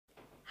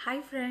Hi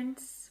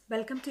friends,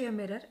 welcome to your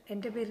mirror.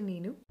 എൻ്റെ പേര്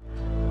നീനു.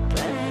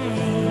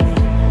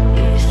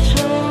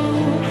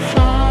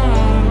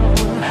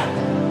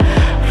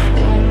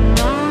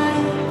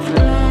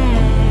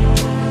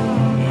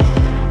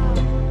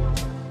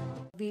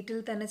 വീട്ടിൽ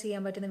തന്നെ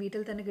ചെയ്യാൻ പറ്റുന്ന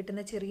വീട്ടിൽ തന്നെ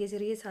കിട്ടുന്ന ചെറിയ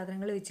ചെറിയ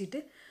സാധനങ്ങൾ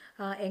വെച്ചിട്ട്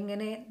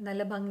എങ്ങനെ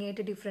നല്ല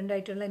ഭംഗിയായിട്ട് ഡിഫറെൻ്റ്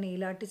ആയിട്ടുള്ള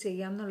നെയിൽ ആർട്ട്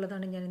ചെയ്യാം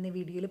എന്നുള്ളതാണ് ഞാൻ ഇന്ന്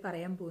വീഡിയോയിൽ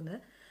പറയാൻ പോകുന്നത്.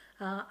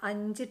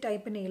 5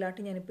 ടൈപ്പ് നെയിൽ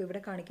ആർട്ട് ഞാനിപ്പോൾ ഇവിടെ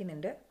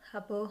കാണിക്കുന്നുണ്ട്.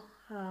 അപ്പോൾ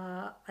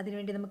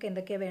അതിനുവേണ്ടി നമുക്ക്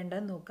എന്തൊക്കെയാണ്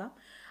വേണ്ടതെന്ന് നോക്കാം.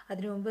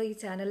 അതിനു മുമ്പ് ഈ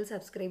ചാനൽ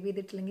സബ്സ്ക്രൈബ്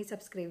ചെയ്തിട്ടില്ലെങ്കിൽ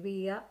സബ്സ്ക്രൈബ്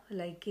ചെയ്യുക,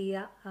 ലൈക്ക്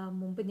ചെയ്യുക.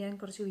 മുമ്പ് ഞാൻ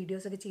കുറച്ച്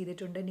വീഡിയോസൊക്കെ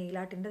ചെയ്തിട്ടുണ്ട്. നെയിൽ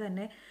ആർട്ടിൻ്റെ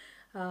തന്നെ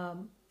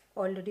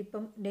ഓൾറെഡി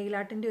ഇപ്പം നെയിൽ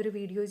ആർട്ടിൻ്റെ ഒരു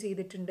വീഡിയോ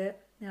ചെയ്തിട്ടുണ്ട്,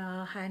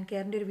 ഹാൻഡ്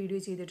കെയറിൻ്റെ ഒരു വീഡിയോ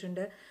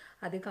ചെയ്തിട്ടുണ്ട്.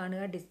 അത്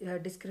കാണുക.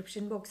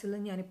 ഡിസ്ക്രിപ്ഷൻ ബോക്സിൽ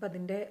ഞാനിപ്പോൾ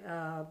അതിൻ്റെ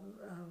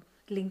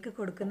ലിങ്ക്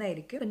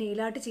കൊടുക്കുന്നതായിരിക്കും. ഇപ്പോൾ നെയിൽ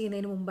ആർട്ട്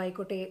ചെയ്യുന്നതിന്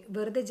മുമ്പായിക്കോട്ടെ,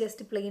 വെറുതെ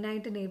ജസ്റ്റ് പ്ലെയിൻ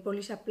ആയിട്ട് നെയിൽ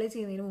പോളിഷ് അപ്ലൈ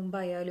ചെയ്യുന്നതിന്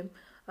മുമ്പായാലും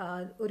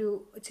ഒരു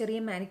ചെറിയ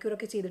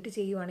മാനിക്യൂറൊക്കെ ചെയ്തിട്ട്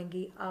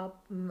ചെയ്യുവാണെങ്കിൽ ആ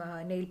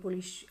നെയിൽ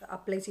പോളിഷ്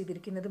അപ്ലൈ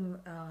ചെയ്തിരിക്കുന്നതും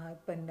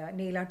പിന്നെ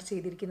നെയിൽ ആർട്ട്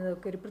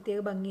ചെയ്തിരിക്കുന്നതൊക്കെ ഒരു പ്രത്യേക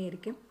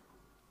ഭംഗിയായിരിക്കും.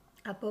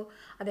 അപ്പോൾ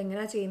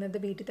അതെങ്ങനെയാണ് ചെയ്യുന്നത്,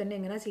 വീട്ടിൽ തന്നെ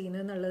എങ്ങനെയാണ്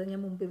ചെയ്യുന്നത് എന്നുള്ളത്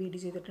ഞാൻ മുമ്പ്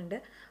വീഡിയോ ചെയ്തിട്ടുണ്ട്.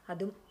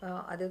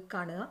 അത്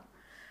കാണുക.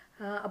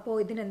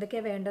 അപ്പോൾ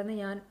ഇതിനെന്തൊക്കെയാണ് വേണ്ടതെന്ന്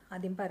ഞാൻ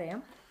ആദ്യം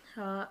പറയാം.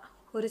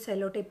 ഒരു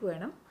സെല്ലോ ടേപ്പ്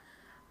വേണം.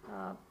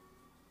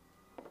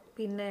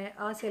 പിന്നെ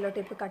ആ സെല്ലോ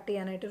ടേപ്പ് കട്ട്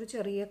ചെയ്യാനായിട്ടൊരു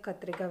ചെറിയ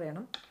കത്രിക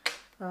വേണം,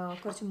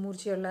 കുറച്ച്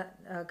മൂർച്ചയുള്ള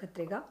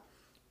കത്രിക.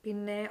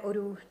 പിന്നെ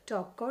ഒരു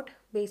ടോപ്പ് കോട്ട്,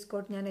 ബേസ്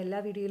കോട്ട്. ഞാൻ എല്ലാ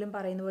വീഡിയോയിലും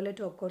പറയുന്ന പോലെ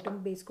ടോപ്പ് കോട്ടും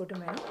ബേസ് കോട്ടും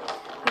വേണം.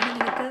 പിന്നെ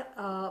നിങ്ങൾക്ക്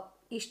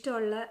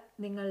ഇഷ്ടമുള്ള,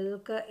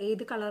 നിങ്ങൾക്ക്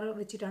ഏത് കളർ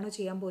വെച്ചിട്ടാണോ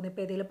ചെയ്യാൻ പോകുന്നത്,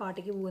 ഇപ്പോൾ ഏതെങ്കിലും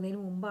പാർട്ടിക്ക് പോകുന്നതിന്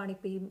മുമ്പാണ്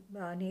ഇപ്പോൾ ഈ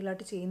നെയിൽ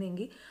ആർട്ട്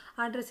ചെയ്യുന്നതെങ്കിൽ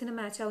ആ ഡ്രസ്സിന്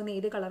മാച്ച് ആവുന്ന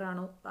ഏത്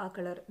കളറാണോ ആ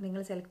കളർ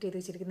നിങ്ങൾ സെലക്ട് ചെയ്ത്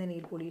വെച്ചിരിക്കുന്ന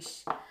നെയിൽ പോളിഷ്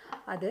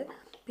അത്.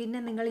 പിന്നെ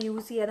നിങ്ങൾ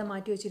യൂസ് ചെയ്യാതെ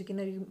മാറ്റി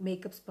വെച്ചിരിക്കുന്ന ഒരു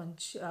മേക്കപ്പ്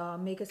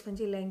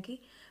സ്പഞ്ച് ഇല്ലെങ്കിൽ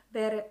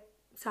വേറെ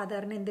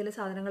സാധാരണ എന്തെങ്കിലും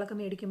സാധനങ്ങളൊക്കെ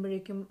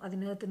മേടിക്കുമ്പോഴേക്കും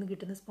അതിനകത്ത് നിന്ന്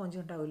കിട്ടുന്ന സ്പോഞ്ച്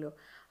ഉണ്ടാവുമല്ലോ,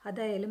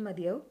 അതായാലും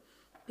മതിയാവും.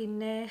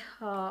 പിന്നെ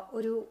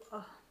ഒരു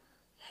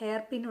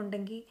ഹെയർ പിൻ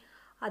ഉണ്ടെങ്കിൽ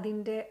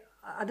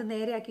അത്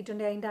നേരെ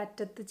ആക്കിയിട്ടുണ്ടെങ്കിൽ അതിൻ്റെ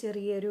അറ്റത്ത്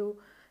ചെറിയൊരു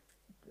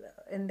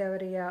എന്താ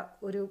പറയുക,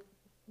 ഒരു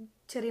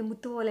ചെറിയ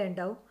മുത്ത് പോലെ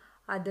ഉണ്ടാവും.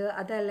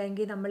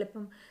 അതല്ലെങ്കിൽ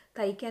നമ്മളിപ്പം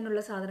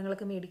തയ്ക്കാനുള്ള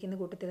സാധനങ്ങളൊക്കെ മേടിക്കുന്ന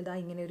കൂട്ടത്തിൽ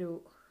ഇങ്ങനെ ഒരു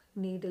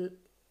നീഡിൽ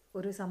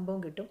ഒരു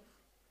സംഭവം കിട്ടും.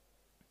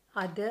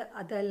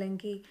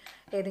 അതല്ലെങ്കിൽ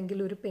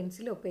ഏതെങ്കിലും ഒരു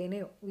പെൻസിലോ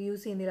പേനയോ,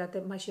 യൂസ്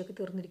ചെയ്യുന്നില്ലാത്ത മഷിയൊക്കെ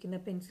തീർന്നിരിക്കുന്ന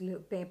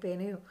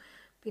പേനയോ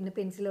പിന്നെ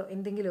പെൻസിലോ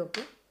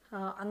എന്തെങ്കിലുമൊക്കെ,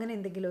 അങ്ങനെ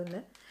എന്തെങ്കിലും ഒന്ന്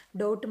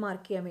ഡോട്ട്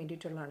മാർക്ക് ചെയ്യാൻ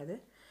വേണ്ടിയിട്ടുള്ളതാണിത്.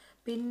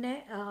 പിന്നെ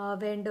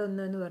വേണ്ട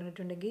ഒന്നെന്ന്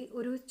പറഞ്ഞിട്ടുണ്ടെങ്കിൽ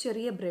ഒരു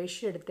ചെറിയ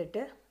ബ്രഷ്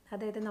എടുത്തിട്ട്,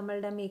 അതായത്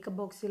നമ്മളുടെ മേക്കപ്പ്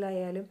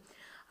ബോക്സിലായാലും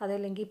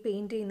അതല്ലെങ്കിൽ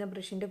പെയിൻറ്റ് ചെയ്യുന്ന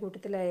ബ്രഷിൻ്റെ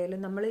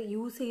കൂട്ടത്തിലായാലും നമ്മൾ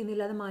യൂസ്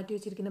ചെയ്യുന്നില്ല അത് മാറ്റി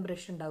വെച്ചിരിക്കുന്ന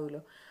ബ്രഷ്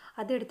ഉണ്ടാവുമല്ലോ,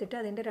 അതെടുത്തിട്ട്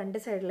അതിൻ്റെ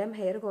 2 സൈഡിലെയും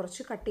ഹെയർ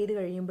കുറച്ച് കട്ട് ചെയ്ത്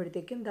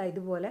കഴിയുമ്പോഴത്തേക്കും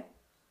ഇതുപോലെ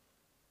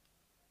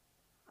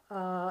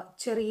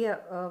ചെറിയ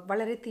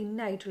വളരെ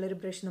തിന്നായിട്ടുള്ളൊരു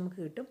ബ്രഷ് നമുക്ക്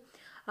കിട്ടും.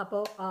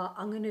 അപ്പോൾ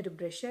അങ്ങനെ ഒരു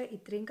ബ്രഷ്.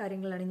 ഇത്രയും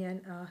കാര്യങ്ങളാണ് ഞാൻ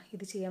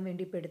ഇത് ചെയ്യാൻ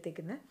വേണ്ടി ഇപ്പോൾ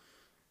എടുത്തേക്കുന്നത്.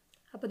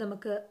 അപ്പോൾ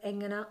നമുക്ക്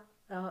എങ്ങനെ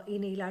ഈ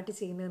നെയിൽ ആർട്ട്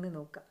ചെയ്യുന്നതെന്ന്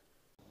നോക്കാം.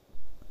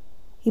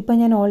 ഇപ്പം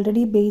ഞാൻ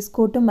ഓൾറെഡി ബേസ്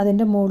കോട്ടും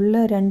അതിൻ്റെ മുകളിൽ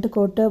 2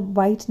 coat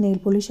white nail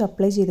polish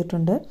apply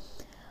ചെയ്തിട്ടുണ്ട്.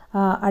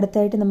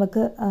 അടുത്തായിട്ട്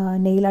നമുക്ക്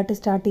നെയിൽ ആർട്ട്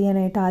സ്റ്റാർട്ട്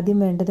ചെയ്യാനായിട്ട് ആദ്യം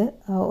വേണ്ടത്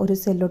ഒരു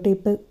സെല്ലോ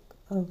ടേപ്പ്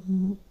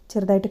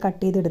ചെറുതായിട്ട്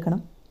കട്ട്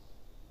ചെയ്തെടുക്കണം.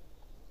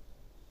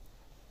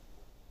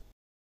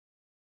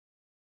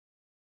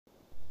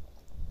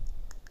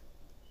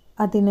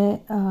 അതിനെ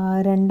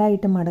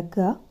 2ആയിട്ട്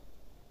മടക്കുക.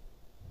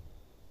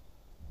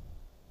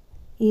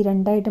 ഈ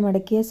 2ആയിട്ട്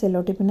മടക്കിയ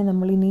സെല്ലോ ടേപ്പിനെ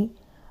നമ്മളിനി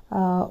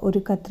ഒരു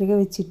കത്രിക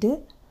വെച്ചിട്ട്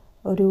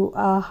ഒരു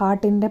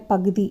ഹാർട്ടിൻ്റെ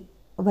പകുതി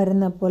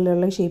വരുന്ന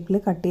പോലെയുള്ള ഷേപ്പിൽ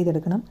കട്ട്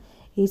ചെയ്തെടുക്കണം.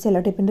 ഈ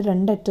സെല്ലോ ടേപ്പിൻ്റെ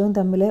 2 അറ്റവും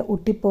തമ്മിൽ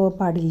ഒട്ടിപ്പോകാൻ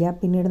പാടില്ല,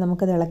 പിന്നീട്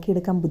നമുക്കത്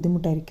ഇളക്കിയെടുക്കാൻ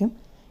ബുദ്ധിമുട്ടായിരിക്കും.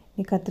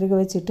 ഈ കത്രിക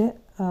വെച്ചിട്ട്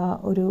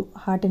ഒരു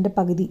ഹാർട്ടിൻ്റെ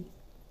പകുതി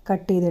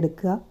കട്ട്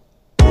ചെയ്തെടുക്കുക.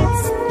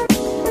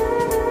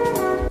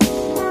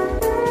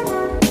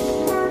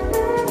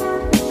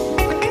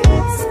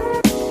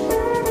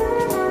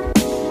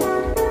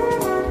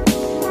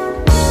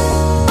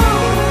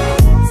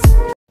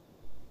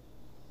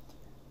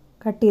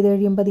 കട്ട് ചെയ്ത്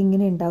കഴിയുമ്പോൾ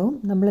അതിങ്ങനെ ഉണ്ടാവും.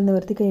 നമ്മൾ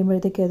നിവർത്തി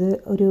കഴിയുമ്പോഴത്തേക്ക് അത്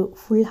ഒരു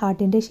ഫുൾ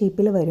ഹാർട്ടിൻ്റെ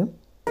ഷേപ്പിൽ വരും.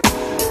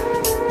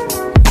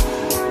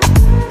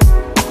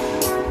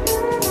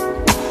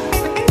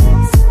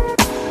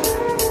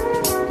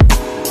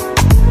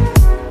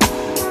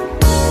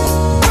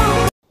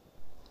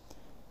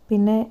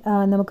 പിന്നെ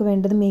നമുക്ക്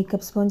വേണ്ടത്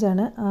മേക്കപ്പ്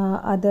സ്പോഞ്ചാണ്.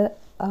 അത്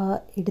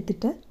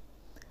എടുത്തിട്ട്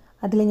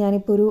അതിൽ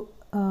ഞാനിപ്പോൾ ഒരു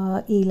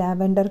ഈ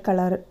ലാവെൻഡർ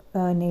കളർ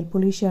നെയിൽ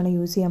പോളിഷാണ്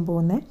യൂസ് ചെയ്യാൻ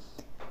പോകുന്നത്.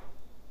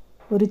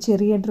 ഒരു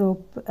ചെറിയ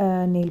ഡ്രോപ്പ്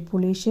നെയിൽ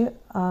പോളിഷ്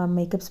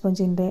മേക്കപ്പ്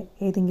സ്പോഞ്ചിൻ്റെ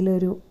ഏതെങ്കിലും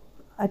ഒരു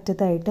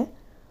അറ്റത്തായിട്ട്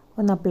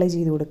ഒന്ന് അപ്ലൈ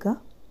ചെയ്ത് കൊടുക്കുക.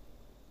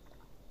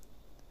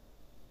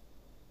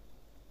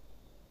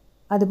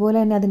 അതുപോലെ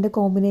തന്നെ അതിൻ്റെ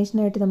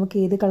കോമ്പിനേഷനായിട്ട് നമുക്ക്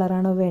ഏത്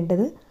കളറാണോ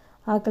വേണ്ടത്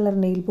ആ കളർ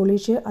നെയിൽ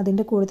പോളിഷ്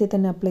അതിൻ്റെ കൂട്ടത്തിൽ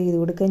തന്നെ അപ്ലൈ ചെയ്ത്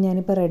കൊടുക്കുക.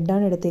 ഞാനിപ്പോൾ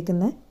റെഡാണ്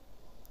എടുത്തേക്കുന്നത്.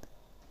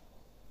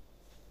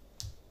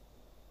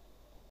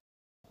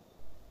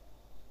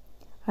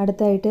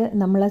 അടുത്തായിട്ട്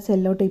നമ്മൾ ആ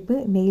സെല്ലോ ടേപ്പ്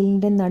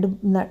നെയിലിൻ്റെ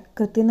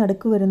കൃത്യം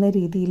നടുക്ക് വരുന്ന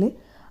രീതിയിൽ,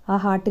 ആ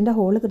ഹാർട്ടിൻ്റെ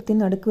ഹോള് കൃത്യം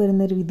നടുക്ക്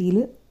വരുന്ന രീതിയിൽ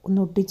ഒന്ന്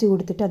ഒട്ടിച്ച്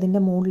കൊടുത്തിട്ട് അതിൻ്റെ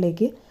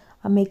മുകളിലേക്ക്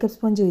മേക്കപ്പ്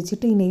സ്പോഞ്ച്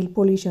വെച്ചിട്ട് ഈ നെയിൽ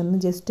പോളിഷ് ഒന്ന്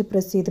ജസ്റ്റ്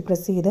പ്രസ്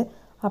ചെയ്ത്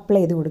അപ്ലൈ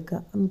ചെയ്ത് കൊടുക്കുക.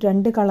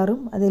 2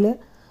 കളറും അതിൽ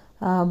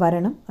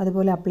വരണം,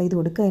 അതുപോലെ അപ്ലൈ ചെയ്ത്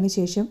കൊടുക്കുക. അതിന്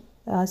ശേഷം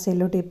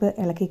സെല്ലോ ടേപ്പ്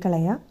ഇളക്കി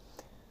കളയുക.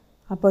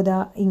 അപ്പോൾ ഇതാ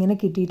ഇങ്ങനെ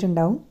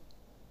കിട്ടിയിട്ടുണ്ടാവും.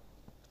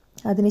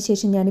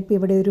 അതിനുശേഷം ഞാനിപ്പോൾ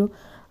ഇവിടെ ഒരു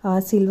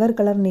സിൽവർ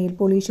കളർ നെയിൽ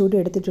പോളിഷ് കൂടി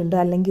എടുത്തിട്ടുണ്ട്.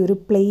 അല്ലെങ്കിൽ ഒരു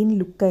പ്ലെയിൻ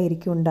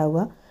ലുക്കായിരിക്കും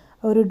ഉണ്ടാവുക.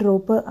 ഒരു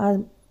ഡ്രോപ്പ്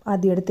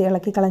ആദ്യം എടുത്ത്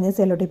ഇളക്കി കളഞ്ഞ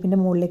സെല്ലോ ടേപ്പിൻ്റെ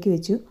മുകളിലേക്ക്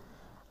വെച്ചു.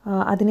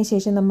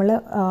 അതിനുശേഷം നമ്മൾ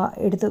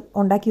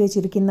ഉണ്ടാക്കി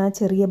വെച്ചിരിക്കുന്ന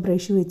ചെറിയ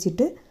ബ്രഷ്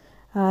വെച്ചിട്ട്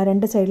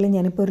 2 സൈഡിലും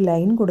ഞാനിപ്പോൾ ഒരു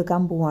ലൈൻ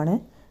കൊടുക്കാൻ പോവാണ്.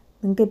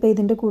 നിങ്ങൾക്കിപ്പോൾ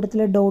ഇതിൻ്റെ കൂട്ടത്തിൽ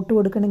ഡോട്ട്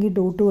കൊടുക്കണമെങ്കിൽ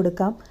ഡോട്ട്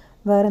കൊടുക്കാം.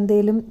 വേറെ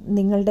എന്തെങ്കിലും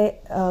നിങ്ങളുടെ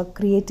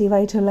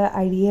ക്രിയേറ്റീവായിട്ടുള്ള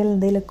ഐഡിയകൾ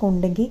എന്തെങ്കിലുമൊക്കെ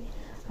ഉണ്ടെങ്കിൽ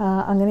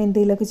അങ്ങനെ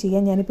എന്തെങ്കിലുമൊക്കെ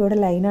ചെയ്യാം. ഞാനിപ്പോൾ ഇവിടെ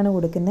ലൈനാണ്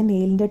കൊടുക്കുന്നത്.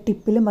 നെയിലിൻ്റെ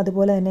ടിപ്പിലും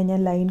അതുപോലെ തന്നെ ഞാൻ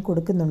ലൈൻ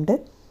കൊടുക്കുന്നുണ്ട്.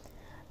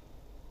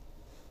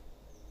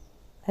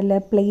 അല്ല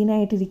പ്ലെയിൻ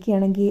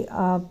ആയിട്ടിരിക്കുകയാണെങ്കിൽ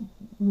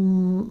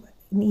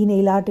ഈ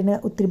നെയിൽ ആർട്ടിന്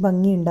ഒത്തിരി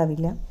ഭംഗി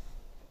ഉണ്ടാവില്ല.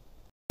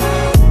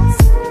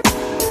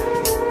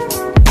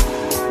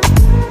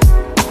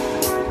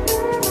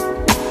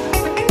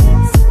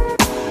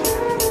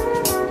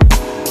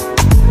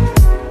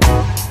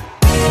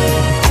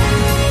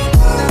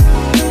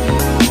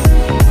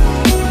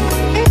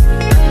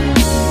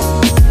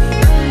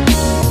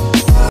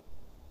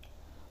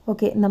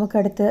 ഓക്കെ,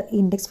 നമുക്കടുത്ത്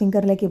ഇൻഡെക്സ്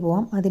ഫിംഗറിലേക്ക്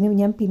പോവാം. അതിന്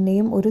ഞാൻ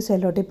പിന്നെയും ഒരു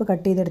സെല്ലോ ടേപ്പ്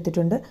കട്ട്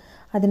ചെയ്തെടുത്തിട്ടുണ്ട്.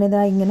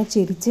 അതിനതാ ഇങ്ങനെ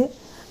ചെരിച്ച്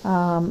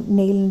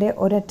നെയിലിൻ്റെ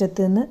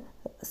ഒരറ്റത്ത് നിന്ന്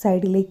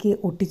സൈഡിലേക്ക്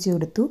ഒട്ടിച്ചു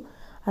കൊടുത്തു.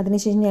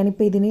 അതിനുശേഷം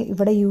ഞാനിപ്പോൾ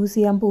ഇവിടെ യൂസ്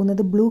ചെയ്യാൻ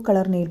പോകുന്നത് ബ്ലൂ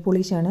കളർ നെയിൽ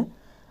പോളിഷാണ്.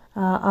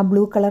 ആ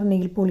blue colour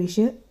nail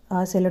polish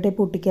sello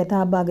tape ഒട്ടിക്കാത്ത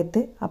ആ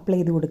ഭാഗത്ത് അപ്ലൈ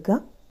ചെയ്ത് കൊടുക്കുക.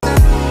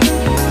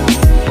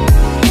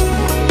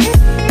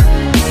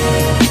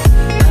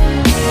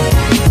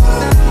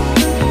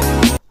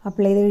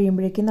 അപ്ലൈ ചെയ്ത്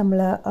കഴിയുമ്പോഴേക്കും നമ്മൾ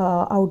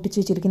ഒട്ടിച്ച്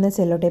വെച്ചിരിക്കുന്ന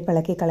സെല്ലോ ടേപ്പ്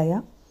ഇളക്കി കളയുക.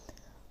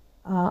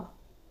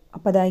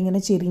 അപ്പോൾ അതാ ഇങ്ങനെ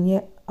ചെരിഞ്ഞ്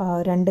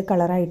 2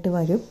 കളറായിട്ട്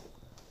വരും.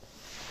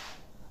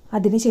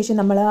 അതിനുശേഷം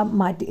നമ്മൾ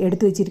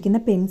എടുത്തു വെച്ചിരിക്കുന്ന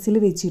പെൻസിൽ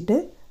വെച്ചിട്ട്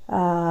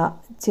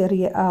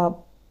ചെറിയ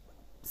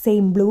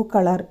സെയിം ബ്ലൂ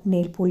കളർ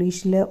നെയിൽ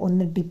പോളിഷിൽ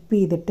ഒന്ന് ഡിപ്പ്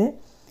ചെയ്തിട്ട്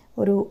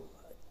ഒരു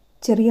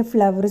ചെറിയ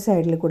ഫ്ലവർ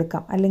സൈഡിൽ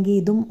കൊടുക്കാം. അല്ലെങ്കിൽ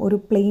ഇതും ഒരു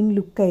പ്ലെയിൻ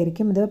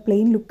ലുക്കായിരിക്കും. ഇത്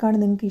പ്ലെയിൻ ലുക്കാണ്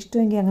നിങ്ങൾക്ക്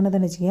ഇഷ്ടമെങ്കിൽ അങ്ങനെ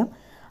തന്നെ ചെയ്യാം.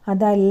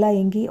 അതല്ല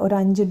എങ്കിൽ ഒരു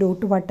 5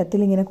 ഡോട്ട് വട്ടത്തിൽ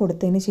ഇങ്ങനെ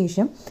കൊടുത്തതിന്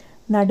ശേഷം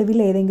നടുവിൽ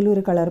ഏതെങ്കിലും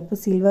ഒരു കളർ, ഇപ്പോൾ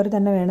സിൽവർ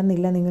തന്നെ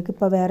വേണമെന്നില്ല,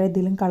 നിങ്ങൾക്കിപ്പോൾ വേറെ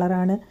ഏതെങ്കിലും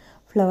കളറാണ്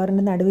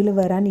ഫ്ലവറിൻ്റെ നടുവിൽ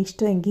വരാൻ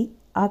ഇഷ്ടമെങ്കിൽ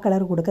ആ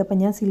കളർ കൊടുക്കുക. അപ്പോൾ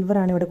ഞാൻ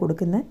സിൽവറാണ് ഇവിടെ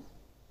കൊടുക്കുന്നത്.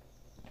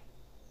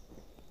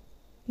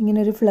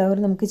 ഇങ്ങനൊരു ഫ്ലവർ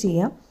നമുക്ക്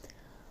ചെയ്യാം.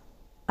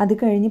 അത്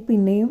കഴിഞ്ഞ്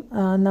പിന്നെയും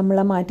നമ്മൾ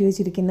മാറ്റി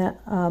വെച്ചിരിക്കുന്ന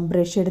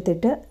ബ്രഷ്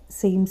എടുത്തിട്ട്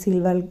same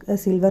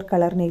silver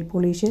colour nail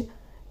polish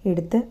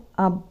എടുത്ത്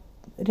ആ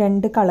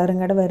 2 കളറും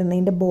കൂടെ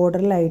വരുന്നതിൻ്റെ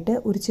ബോർഡറിലായിട്ട്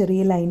ഒരു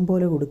ചെറിയ ലൈൻ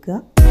പോലെ കൊടുക്കുക.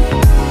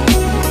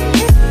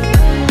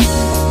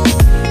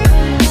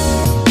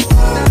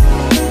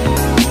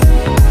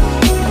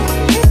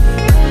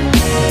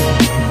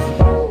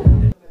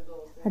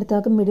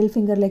 അടുത്ത മിഡിൽ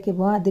ഫിംഗറിലേക്ക്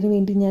പോകാം. അതിന്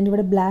വേണ്ടി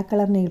ഞാനിവിടെ ബ്ലാക്ക്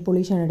കളർ നെയിൽ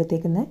പോളിഷാണ്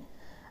എടുത്തേക്കുന്നത്.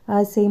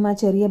 സെയിം ആ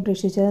ചെറിയ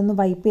ബ്രഷ് വെച്ച് അതൊന്ന്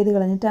വൈപ്പ് ചെയ്ത്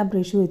കളഞ്ഞിട്ട് ആ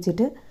ബ്രഷ്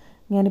വെച്ചിട്ട്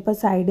ഞാനിപ്പോൾ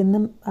സൈഡിൽ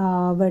നിന്നും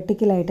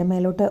വെർട്ടിക്കലായിട്ട്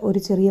മേലോട്ട് ഒരു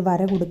ചെറിയ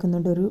വര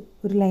കൊടുക്കുന്നുണ്ട്,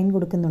 ഒരു ലൈൻ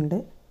കൊടുക്കുന്നുണ്ട്.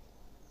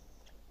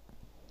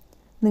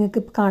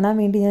 നിങ്ങൾക്ക് കാണാൻ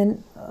വേണ്ടി ഞാൻ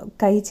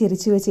കൈ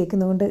ചെരിച്ച്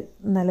വെച്ചേക്കുന്നതുകൊണ്ട്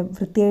നല്ല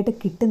വൃത്തിയായിട്ട്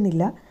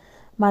കിട്ടുന്നില്ല.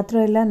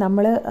 മാത്രമല്ല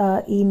നമ്മൾ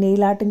ഈ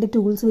നെയിൽ ആർട്ടിൻ്റെ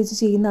ടൂൾസ് വെച്ച്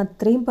ചെയ്യുന്ന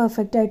അത്രയും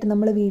പെർഫെക്റ്റായിട്ട്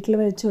നമ്മൾ വീട്ടിൽ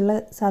വെച്ചുള്ള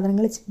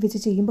സാധനങ്ങൾ വെച്ച്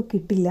ചെയ്യുമ്പോൾ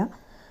കിട്ടില്ല.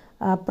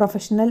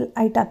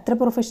 അത്ര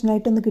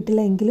പ്രൊഫഷണലായിട്ടൊന്നും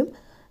കിട്ടില്ല. എങ്കിലും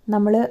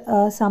നമ്മൾ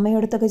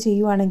സമയമെടുത്തൊക്കെ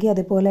ചെയ്യുവാണെങ്കിൽ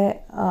അതുപോലെ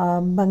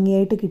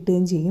ഭംഗിയായിട്ട്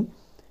കിട്ടുകയും ചെയ്യും.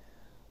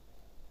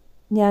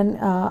 ഞാൻ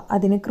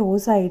അതിന്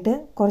ക്രോസായിട്ട്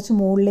കുറച്ച്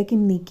മുകളിലേക്ക്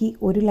നീക്കി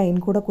ഒരു ലൈൻ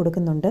കൂടെ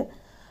കൊടുക്കുന്നുണ്ട്.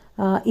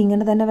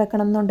 ഇങ്ങനെ തന്നെ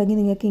വെക്കണം എന്നുണ്ടെങ്കിൽ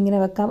നിങ്ങൾക്ക് ഇങ്ങനെ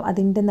വെക്കാം.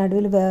 അതിൻ്റെ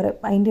നടുവിൽ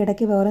അതിൻ്റെ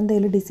ഇടയ്ക്ക് വേറെ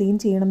എന്തെങ്കിലും ഡിസൈൻ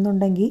ചെയ്യണം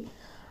എന്നുണ്ടെങ്കിൽ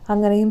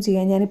അങ്ങനെയും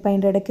ചെയ്യാം. ഞാനിപ്പോൾ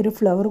അതിൻ്റെ ഇടയ്ക്ക് ഒരു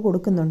ഫ്ലവർ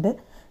കൊടുക്കുന്നുണ്ട്.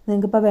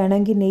 നിങ്ങൾക്കിപ്പോൾ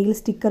വേണമെങ്കിൽ നെയിൽ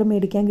സ്റ്റിക്കർ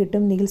മേടിക്കാൻ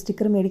കിട്ടും. നെയിൽ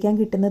സ്റ്റിക്കർ മേടിക്കാൻ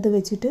കിട്ടുന്നത്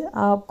വെച്ചിട്ട്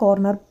ആ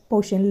കോർണർ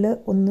പോർഷനിൽ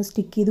ഒന്ന്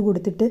സ്റ്റിക്ക് ചെയ്ത്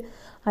കൊടുത്തിട്ട്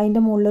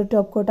അതിൻ്റെ മുകളിൽ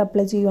ടോപ്പ് കോട്ട്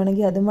അപ്ലൈ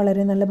ചെയ്യുവാണെങ്കിൽ അതും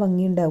വളരെ നല്ല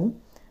ഭംഗിയുണ്ടാവും.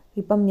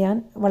 ഇപ്പം ഞാൻ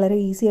വളരെ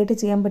ഈസി ആയിട്ട്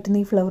ചെയ്യാൻ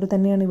പറ്റുന്ന ഈ ഫ്ലവർ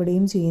തന്നെയാണ്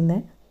ഇവിടെയും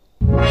ചെയ്യുന്നത്.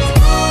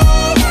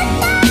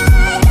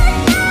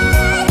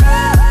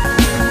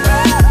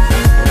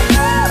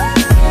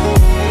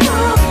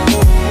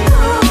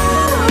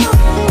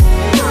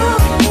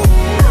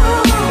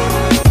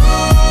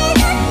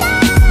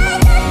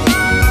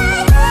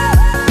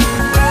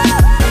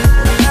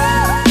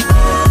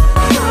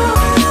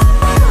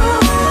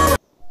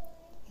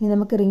 ഇനി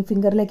നമുക്ക് റിംഗ്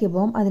ഫിംഗറിലേക്ക്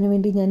പോകാം.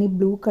 അതിനുവേണ്ടി ഞാൻ ഈ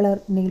ബ്ലൂ കളർ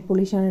നെയിൽ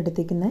പോളിഷാണ്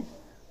എടുത്തിരിക്കുന്നത്.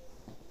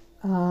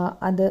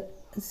 അത്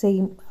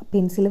സെയിം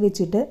പെൻസിൽ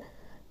വെച്ചിട്ട്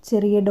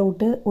ചെറിയ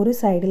ഡോട്ട് ഒരു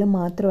സൈഡിൽ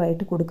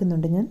മാത്രമായിട്ട്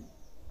കൊടുക്കുന്നുണ്ട് ഞാൻ.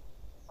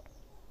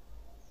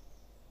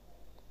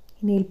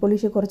 നെയിൽ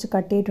പോളിഷ് കുറച്ച്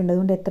കട്ട് ചെയ്തിട്ടുണ്ട്,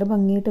 അതുകൊണ്ട് എത്ര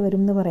ഭംഗിയായിട്ട്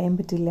വരും എന്ന് പറയാൻ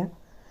പറ്റില്ല.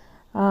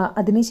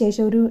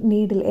 അതിനുശേഷം ഒരു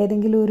നീഡിൽ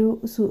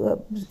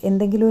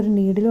എന്തെങ്കിലും ഒരു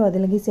നീഡിലോ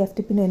അതല്ലെങ്കിൽ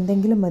സേഫ്റ്റി പിന്നോ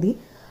എന്തെങ്കിലും മതി.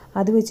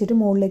 അത് വെച്ചിട്ട്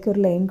മുകളിലേക്ക്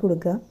ഒരു ലൈൻ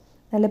കൊടുക്കുക.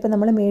 അല്ല ഇപ്പോൾ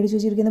നമ്മൾ മേടിച്ച്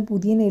വെച്ചിരിക്കുന്ന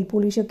പുതിയ നെയിൽ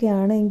പോളിഷൊക്കെ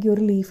ആണെങ്കിൽ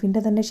ഒരു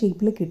ലീഫിൻ്റെ തന്നെ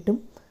ഷേപ്പിൽ കിട്ടും.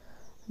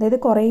 അതായത്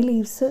കുറേ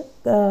ലീവ്സ്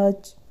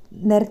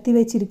നിരത്തി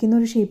വെച്ചിരിക്കുന്ന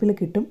ഒരു ഷേപ്പിൽ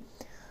കിട്ടും.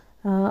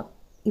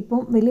 ഇപ്പം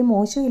വലിയ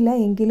മോശമില്ല,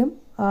 എങ്കിലും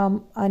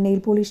നെയിൽ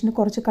പോളിഷിന്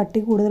കുറച്ച് കട്ടി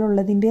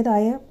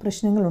കൂടുതലുള്ളതിൻ്റേതായ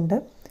പ്രശ്നങ്ങളുണ്ട്.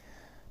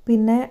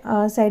 പിന്നെ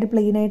സൈഡ്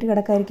പ്ലെയിനായിട്ട്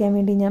കിടക്കാതിരിക്കാൻ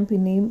വേണ്ടി ഞാൻ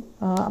പിന്നെയും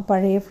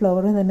പഴയ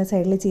ഫ്ലവർ തന്നെ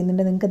സൈഡിൽ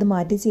ചെയ്യുന്നുണ്ട്. നിങ്ങൾക്കത്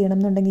മാറ്റി ചെയ്യണം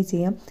എന്നുണ്ടെങ്കിൽ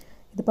ചെയ്യാം.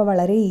 ഇതിപ്പോൾ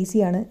വളരെ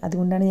ഈസിയാണ്,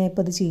 അതുകൊണ്ടാണ് ഞാൻ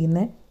ഇപ്പോൾ അത്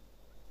ചെയ്യുന്നത്.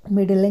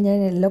 മിഡിലിൽ ഞാൻ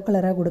യെല്ലോ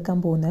കളറാണ് കൊടുക്കാൻ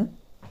പോകുന്നത്.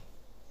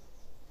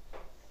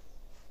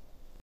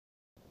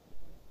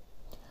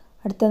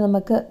 അടുത്ത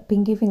നമുക്ക്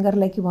പിങ്കി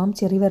ഫിംഗറിലേക്ക് പോകാം,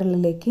 ചെറിയ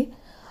വിരലിലേക്ക്.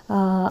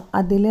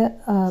 അതിൽ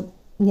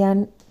ഞാൻ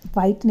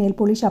വൈറ്റ് നെയിൽ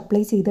പോളിഷ്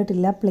അപ്ലൈ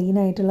ചെയ്തിട്ടില്ല, പ്ലെയിൻ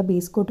ആയിട്ടുള്ള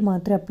ബേസ് കോട്ട്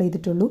മാത്രമേ അപ്ലൈ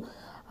ചെയ്തിട്ടുള്ളൂ.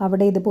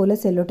 അവിടെ ഇതുപോലെ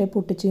സെല്ലോ ടേപ്പ്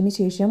ഒട്ടിച്ചതിന്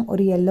ശേഷം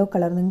ഒരു യെല്ലോ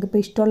കളർ, നിങ്ങൾക്ക്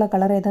ഇപ്പോൾ ഇഷ്ടമുള്ള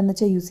കളർ ഏതാണെന്ന്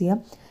വെച്ചാൽ യൂസ് ചെയ്യാം.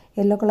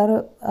 യെല്ലോ കളർ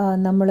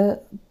നമ്മൾ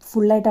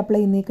ഫുള്ളായിട്ട് അപ്ലൈ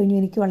ചെയ്യുന്നതിന് കഴിഞ്ഞു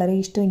എനിക്ക് വളരെ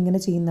ഇഷ്ടം ഇങ്ങനെ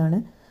ചെയ്യുന്നതാണ്.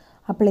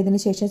 അപ്പോൾ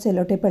ഇതിന് ശേഷം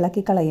സെല്ലോ ടേപ്പ്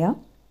ഇളക്കി കളയാം.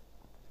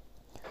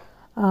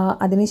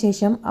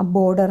 അതിനുശേഷം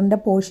ബോർഡറിൻ്റെ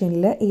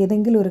പോർഷനിൽ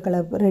ഏതെങ്കിലും ഒരു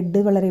കളർ, റെഡ്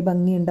വളരെ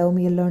ഭംഗിയുണ്ടാവും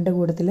യെല്ലോൻ്റെ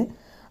കൂട്ടത്തിൽ,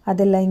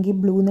 അതല്ലെങ്കിൽ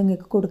ബ്ലൂ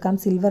നിങ്ങൾക്ക് കൊടുക്കാം,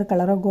 സിൽവർ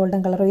കളറോ ഗോൾഡൻ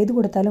കളറോ ഏത്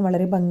കൊടുത്താലും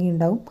വളരെ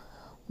ഭംഗിയുണ്ടാവും.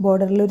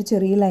 ബോർഡറിൽ ഒരു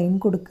ചെറിയ ലൈൻ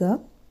കൊടുക്കുക.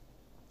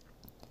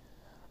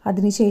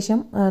 അതിനുശേഷം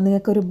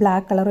നിങ്ങൾക്കൊരു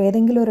ബ്ലാക്ക് കളറോ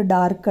ഏതെങ്കിലും ഒരു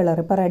ഡാർക്ക് കളർ,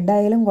 ഇപ്പോൾ റെഡ്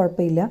ആയാലും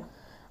കുഴപ്പമില്ല,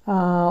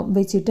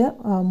 വെച്ചിട്ട്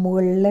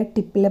മുകളിലെ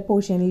ടിപ്പിലെ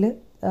പോർഷനിൽ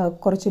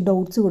കുറച്ച്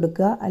ഡോട്ട്സ്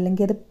കൊടുക്കുക.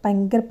 അല്ലെങ്കിൽ അത്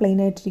ഭയങ്കര പ്ലെയിൻ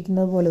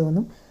ആയിട്ടിരിക്കുന്നത് പോലെ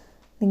തോന്നും.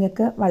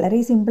 നിങ്ങൾക്ക് വളരെ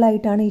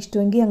സിമ്പിളായിട്ടാണ്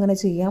ഇഷ്ടമെങ്കിൽ അങ്ങനെ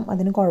ചെയ്യാം,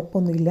 അതിന്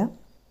കുഴപ്പമൊന്നുമില്ല.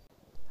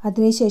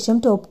 അതിനുശേഷം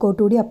ടോപ്പ് കോട്ട്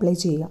കൂടി അപ്ലൈ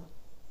ചെയ്യുക.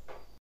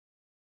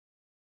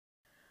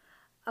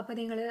 അപ്പോൾ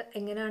നിങ്ങൾ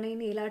എങ്ങനെയാണ് ഈ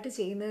നെയിലാർട്ട്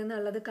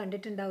ചെയ്യുന്നതെന്നുള്ളത്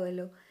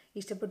കണ്ടിട്ടുണ്ടാവുമല്ലോ.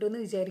 ഇഷ്ടപ്പെട്ടു എന്ന്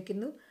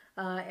വിചാരിക്കുന്നു.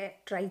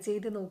 ട്രൈ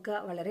ചെയ്ത് നോക്കുക,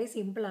 വളരെ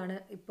സിമ്പിളാണ്.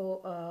 ഇപ്പോൾ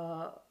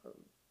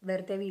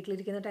വെറുതെ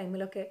വീട്ടിലിരിക്കുന്ന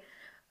ടൈമിലൊക്കെ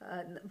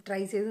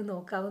ട്രൈ ചെയ്ത്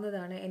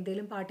നോക്കാവുന്നതാണ്.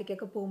 എന്തെങ്കിലും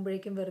പാർട്ടിക്കൊക്കെ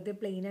പോകുമ്പോഴേക്കും വെറുതെ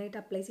പ്ലെയിനായിട്ട്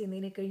അപ്ലൈ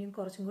ചെയ്യുന്നതിനെ കഴിഞ്ഞും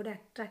കുറച്ചും കൂടി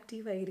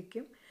അട്രാക്റ്റീവ്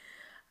ആയിരിക്കും.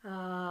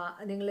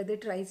 നിങ്ങളിത്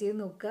ട്രൈ ചെയ്ത്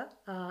നോക്കുക.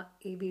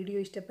 ഈ വീഡിയോ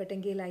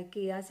ഇഷ്ടപ്പെട്ടെങ്കിൽ ലൈക്ക്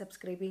ചെയ്യുക,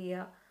 സബ്സ്ക്രൈബ്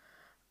ചെയ്യുക.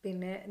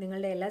 പിന്നെ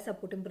നിങ്ങളുടെ എല്ലാ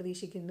സപ്പോർട്ടും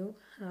പ്രതീക്ഷിക്കുന്നു.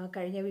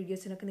 കഴിഞ്ഞ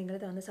വീഡിയോസിനൊക്കെ നിങ്ങൾ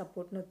തന്ന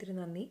സപ്പോർട്ടിന് ഒത്തിരി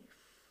നന്ദി.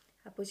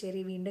 അപ്പോൾ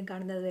ശരി, വീണ്ടും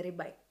കാണുന്നത് വരെ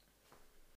ബൈ.